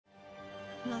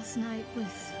last night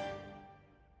was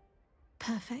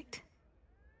perfect.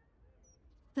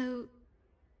 Though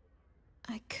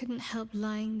I couldn't help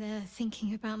lying there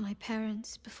thinking about my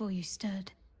parents before you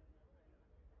stirred.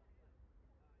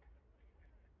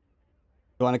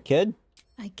 You want a kid?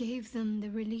 I gave them the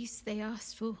release they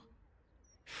asked for.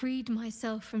 Freed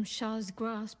myself from Shah's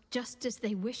grasp just as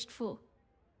they wished for.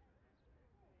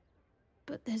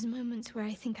 But there's moments where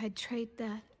I think I'd trade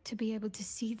that to be able to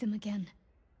see them again.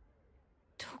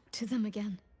 Talk to them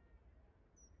again.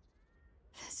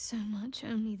 There's so much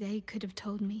only they could have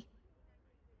told me.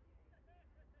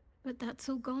 But that's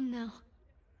all gone now.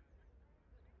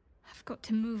 I've got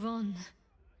to move on.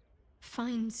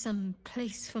 Find some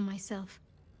place for myself.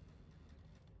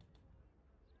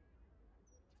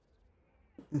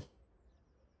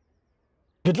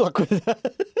 Good luck with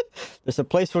that. There's a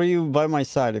place for you by my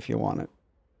side if you want it.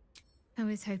 I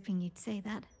was hoping you'd say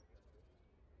that.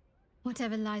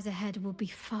 Whatever lies ahead will be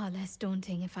far less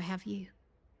daunting if I have you.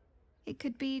 It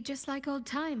could be just like old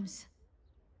times.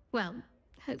 Well,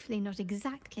 hopefully not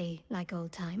exactly like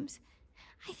old times.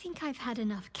 I think I've had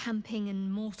enough camping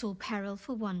and mortal peril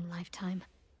for one lifetime.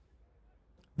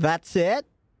 That's it?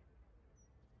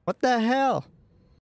 What the hell?